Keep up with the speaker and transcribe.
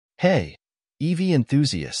Hey, EV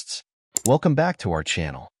enthusiasts! Welcome back to our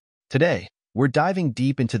channel. Today, we're diving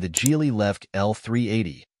deep into the Geely levc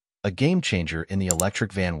L380, a game-changer in the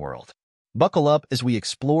electric van world. Buckle up as we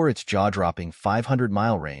explore its jaw-dropping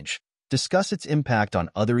 500-mile range, discuss its impact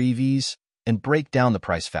on other EVs, and break down the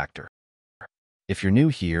price factor. If you're new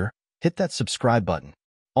here, hit that subscribe button.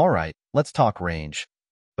 Alright, let's talk range.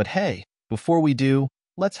 But hey, before we do,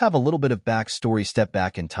 let's have a little bit of backstory. Step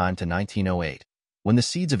back in time to 1908. When the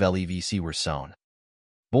seeds of levc were sown.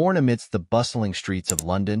 Born amidst the bustling streets of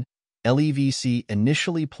London, levc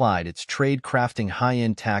initially plied its trade crafting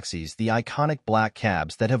high-end taxis, the iconic black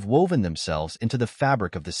cabs that have woven themselves into the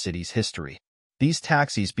fabric of the city's history. These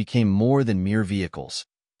taxis became more than mere vehicles.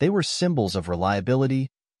 They were symbols of reliability,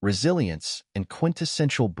 resilience, and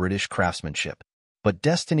quintessential British craftsmanship. But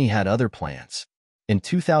destiny had other plans. In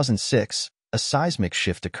 2006, a seismic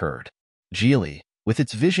shift occurred. Geely, with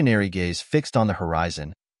its visionary gaze fixed on the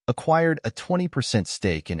horizon, acquired a 20%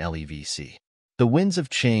 stake in levc. The winds of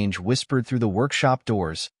change whispered through the workshop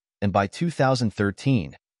doors, and by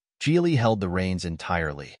 2013, Geely held the reins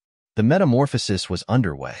entirely. The metamorphosis was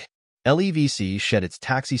underway. levc shed its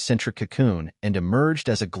taxi-centric cocoon and emerged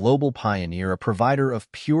as a global pioneer, a provider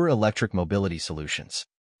of pure electric mobility solutions.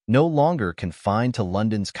 No longer confined to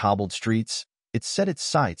London's cobbled streets, it set its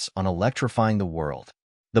sights on electrifying the world.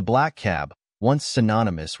 The black cab, once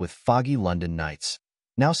synonymous with foggy London nights,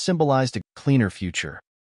 now symbolized a cleaner future.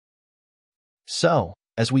 So,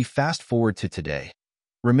 as we fast forward to today,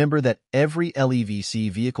 remember that every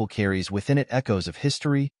levc vehicle carries within it echoes of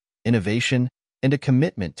history, innovation, and a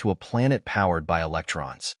commitment to a planet powered by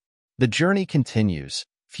electrons. The journey continues,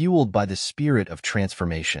 fueled by the spirit of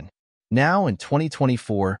transformation. Now in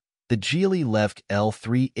 2024, the Geely levc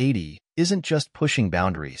L380 isn't just pushing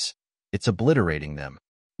boundaries, it's obliterating them.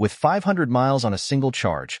 With 500 miles on a single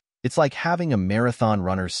charge, it's like having a marathon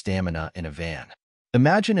runner's stamina in a van.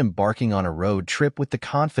 Imagine embarking on a road trip with the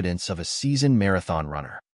confidence of a seasoned marathon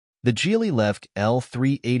runner. The Geely levc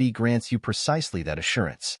L380 grants you precisely that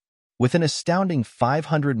assurance. With an astounding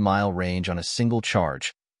 500-mile range on a single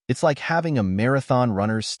charge, it's like having a marathon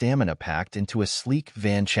runner's stamina packed into a sleek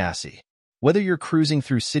van chassis. Whether you're cruising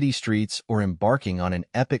through city streets or embarking on an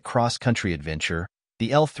epic cross-country adventure, the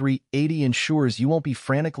L380 ensures you won't be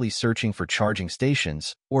frantically searching for charging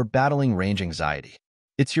stations or battling range anxiety.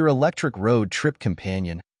 It's your electric road trip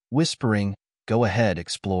companion, whispering, "Go ahead,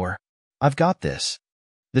 explore. I've got this."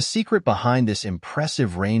 The secret behind this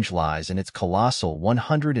impressive range lies in its colossal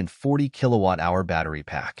 140 kilowatt-hour battery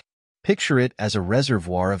pack. Picture it as a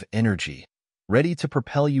reservoir of energy, ready to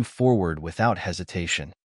propel you forward without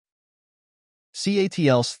hesitation.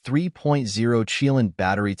 CATL's 3.0 Qilin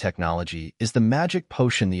battery technology is the magic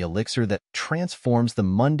potion, the elixir that transforms the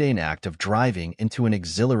mundane act of driving into an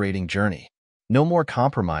exhilarating journey. No more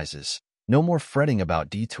compromises, no more fretting about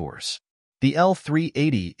detours. The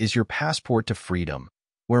L380 is your passport to freedom,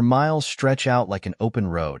 where miles stretch out like an open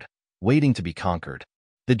road, waiting to be conquered.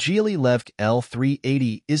 The Geely levc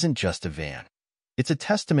L380 isn't just a van. It's a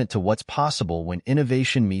testament to what's possible when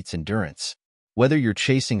innovation meets endurance. Whether you're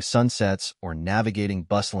chasing sunsets or navigating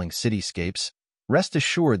bustling cityscapes, rest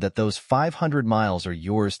assured that those 500 miles are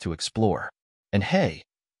yours to explore. And hey,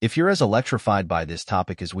 if you're as electrified by this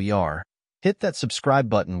topic as we are, hit that subscribe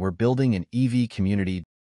button. We're building an EV community.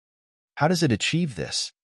 How does it achieve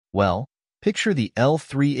this? Well, picture the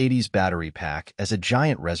L380's battery pack as a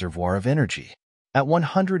giant reservoir of energy. At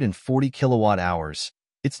 140 kilowatt hours,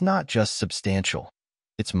 it's not just substantial,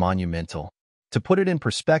 it's monumental. To put it in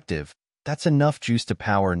perspective, that's enough juice to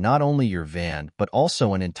power not only your van but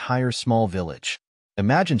also an entire small village.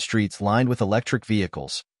 Imagine streets lined with electric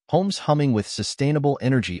vehicles, homes humming with sustainable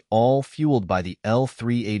energy, all fueled by the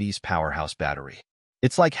L380's powerhouse battery.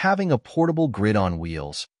 It's like having a portable grid on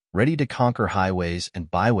wheels, ready to conquer highways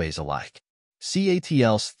and byways alike.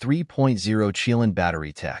 CATL's 3.0 Qilin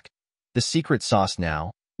battery tech. The secret sauce.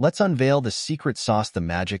 Now, let's unveil the secret sauce, the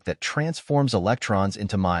magic that transforms electrons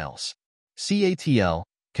into miles. CATL,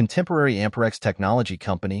 Contemporary Amperex Technology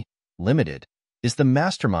Company, Limited, is the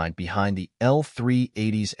mastermind behind the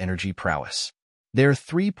L380's energy prowess. Their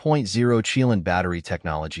 3.0 Qilin battery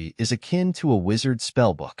technology is akin to a wizard's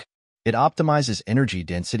spellbook. It optimizes energy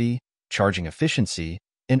density, charging efficiency,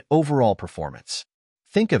 and overall performance.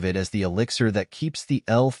 Think of it as the elixir that keeps the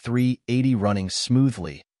L380 running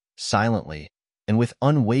smoothly, silently, and with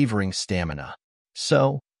unwavering stamina.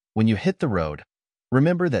 So, when you hit the road,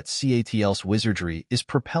 remember that CATL's wizardry is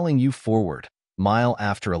propelling you forward, mile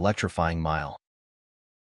after electrifying mile.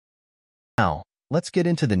 Now, let's get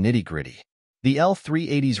into the nitty-gritty. The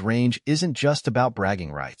L380's range isn't just about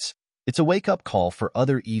bragging rights. It's a wake-up call for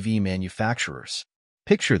other EV manufacturers.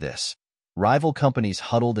 Picture this. Rival companies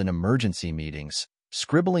huddled in emergency meetings,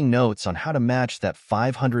 scribbling notes on how to match that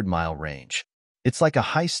 500-mile range. It's like a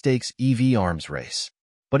high-stakes EV arms race.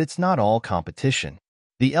 But it's not all competition.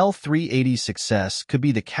 The L380's success could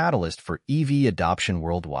be the catalyst for EV adoption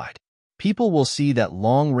worldwide. People will see that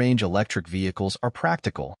long-range electric vehicles are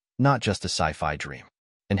practical, not just a sci-fi dream.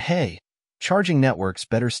 And hey, charging networks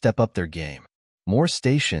better step up their game. More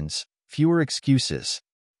stations, fewer excuses.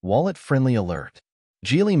 Wallet-friendly alert.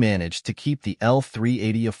 Geely managed to keep the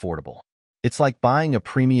L380 affordable. It's like buying a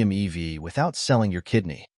premium EV without selling your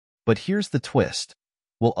kidney. But here's the twist.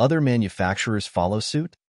 Will other manufacturers follow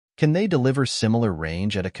suit? Can they deliver similar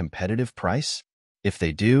range at a competitive price? If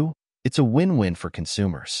they do, it's a win-win for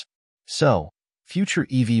consumers. So, future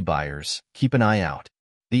EV buyers, keep an eye out.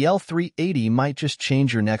 The L380 might just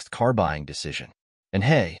change your next car buying decision. And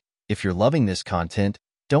hey, if you're loving this content,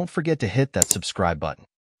 don't forget to hit that subscribe button.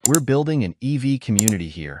 We're building an EV community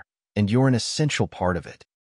here, and you're an essential part of it.